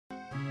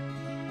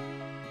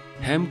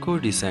HEMCO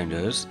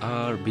descenders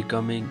are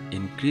becoming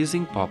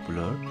increasingly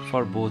popular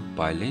for both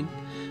piling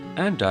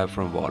and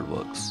diaphragm wall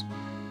works.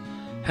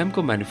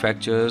 HEMCO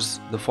manufactures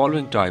the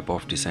following type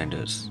of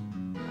descenders: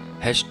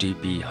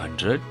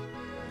 HDP-100,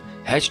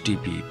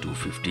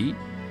 HDP-250,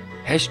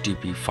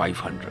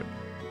 HDP-500.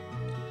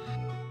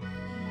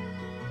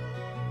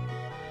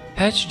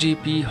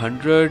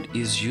 HDP-100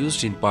 is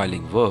used in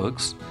piling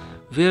works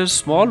where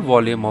small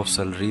volume of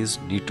slurries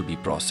need to be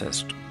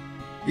processed.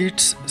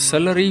 Its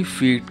slurry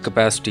feed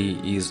capacity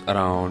is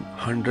around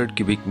 100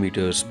 cubic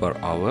meters per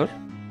hour.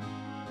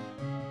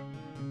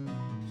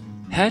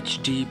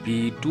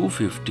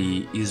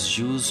 HDP-250 is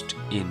used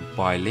in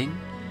piling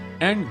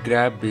and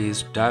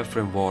grab-based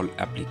diaphragm wall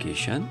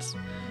applications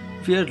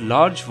where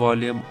large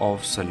volume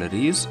of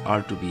slurries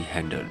are to be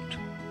handled.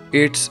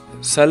 Its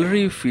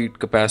slurry feed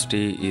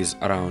capacity is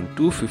around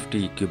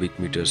 250 cubic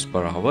meters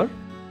per hour.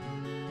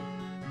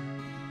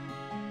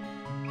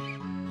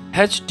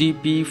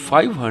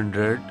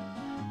 HDP-500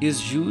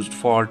 is used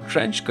for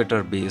trench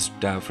cutter based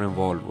diaphragm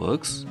wall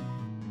works.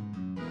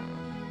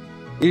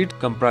 It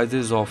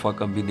comprises of a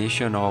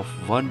combination of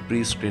one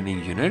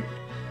pre-screening unit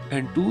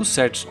and two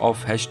sets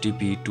of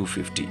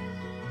HDP-250.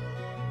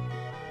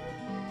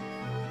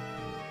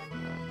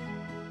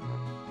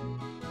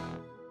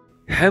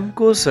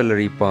 HEMCO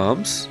slurry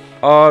pumps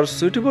are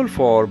suitable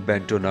for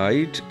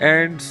bentonite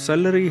and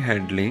slurry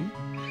handling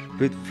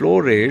with flow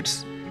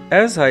rates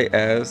as high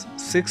as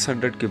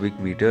 600 cubic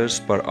meters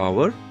per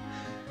hour,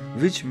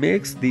 which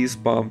makes these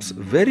pumps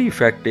very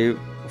effective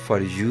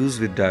for use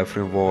with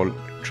diaphragm wall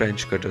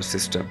trench cutter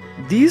system.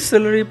 These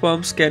slurry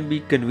pumps can be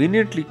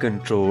conveniently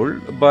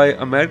controlled by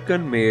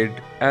American-made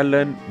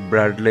Allen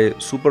Bradley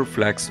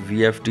Superflex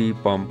VFD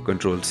pump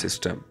control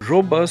system.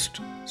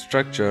 Robust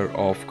structure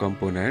of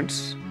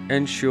components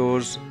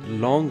ensures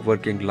long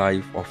working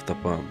life of the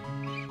pump.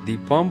 The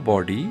pump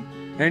body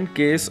and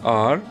case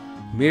are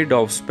made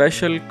of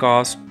special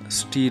cast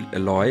steel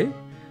alloy,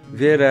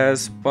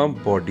 whereas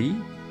pump body,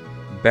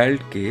 belt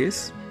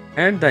case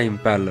and the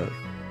impeller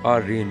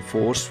are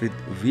reinforced with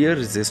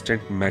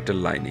wear-resistant metal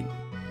lining.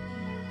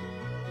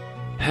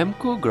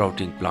 HEMCO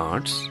grouting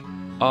plants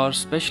are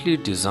specially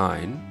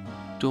designed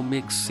to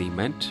mix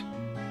cement,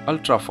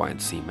 ultrafine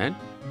cement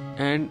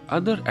and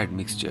other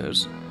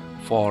admixtures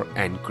for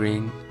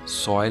anchoring,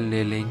 soil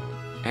nailing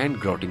and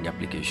grouting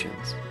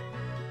applications.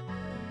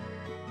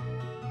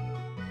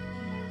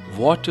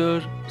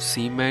 Water,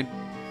 cement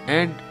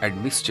and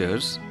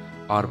admixtures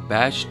are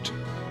batched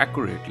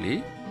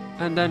accurately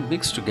and then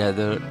mixed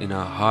together in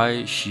a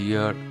high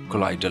shear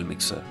colloidal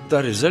mixer.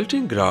 The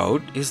resulting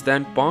grout is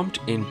then pumped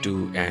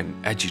into an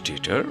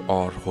agitator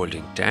or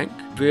holding tank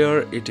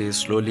where it is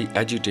slowly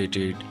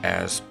agitated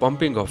as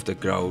pumping of the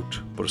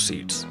grout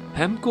proceeds.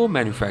 HEMCO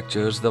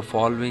manufactures the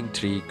following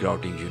three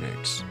grouting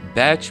units: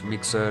 batch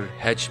mixer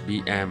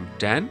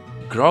HBM10,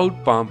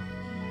 grout pump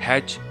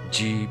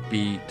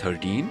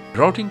HGP13,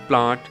 grouting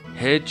plant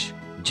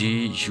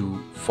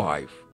HGU5.